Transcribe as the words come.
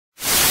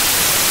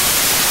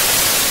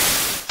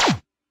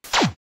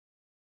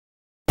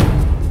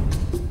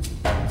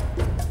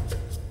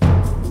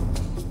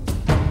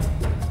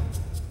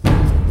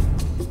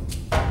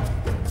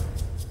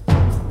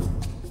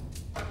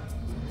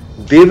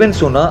Dev and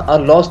Sona are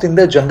lost in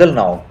the jungle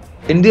now.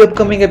 In the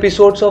upcoming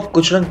episodes of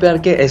Kuch Pyar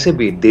Ke Aise,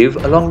 Dev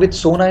along with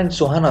Sona and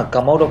Suhana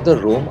come out of the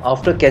room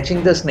after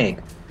catching the snake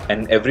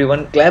and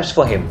everyone claps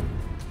for him.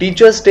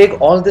 Teachers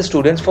take all the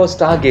students for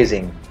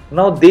stargazing.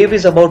 Now Dev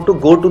is about to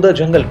go to the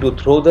jungle to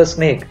throw the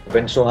snake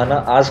when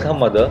Suhana asks her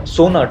mother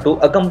Sona to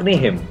accompany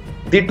him.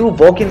 The two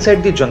walk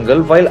inside the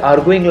jungle while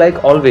arguing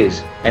like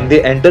always, and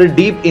they enter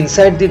deep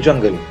inside the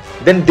jungle.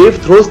 Then Dev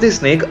throws the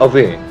snake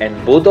away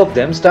and both of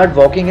them start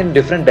walking in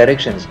different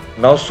directions.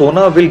 Now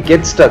Sona will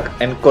get stuck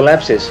and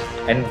collapses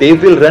and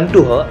Dev will run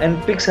to her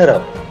and picks her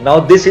up.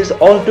 Now this is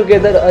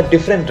altogether a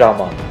different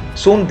drama.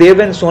 Soon Dev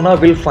and Sona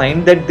will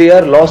find that they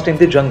are lost in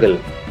the jungle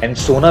and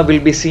Sona will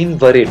be seen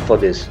worried for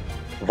this.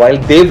 While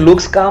Dev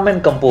looks calm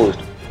and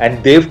composed,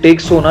 and Dev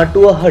takes Sona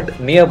to a hut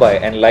nearby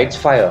and lights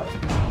fire,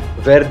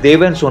 where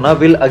Dev and Sona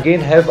will again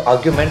have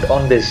argument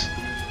on this.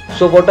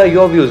 So what are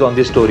your views on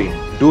this story?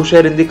 Do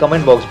share in the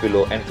comment box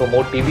below, and for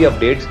more TV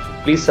updates,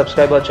 please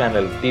subscribe our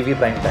channel TV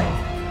Prime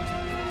Time.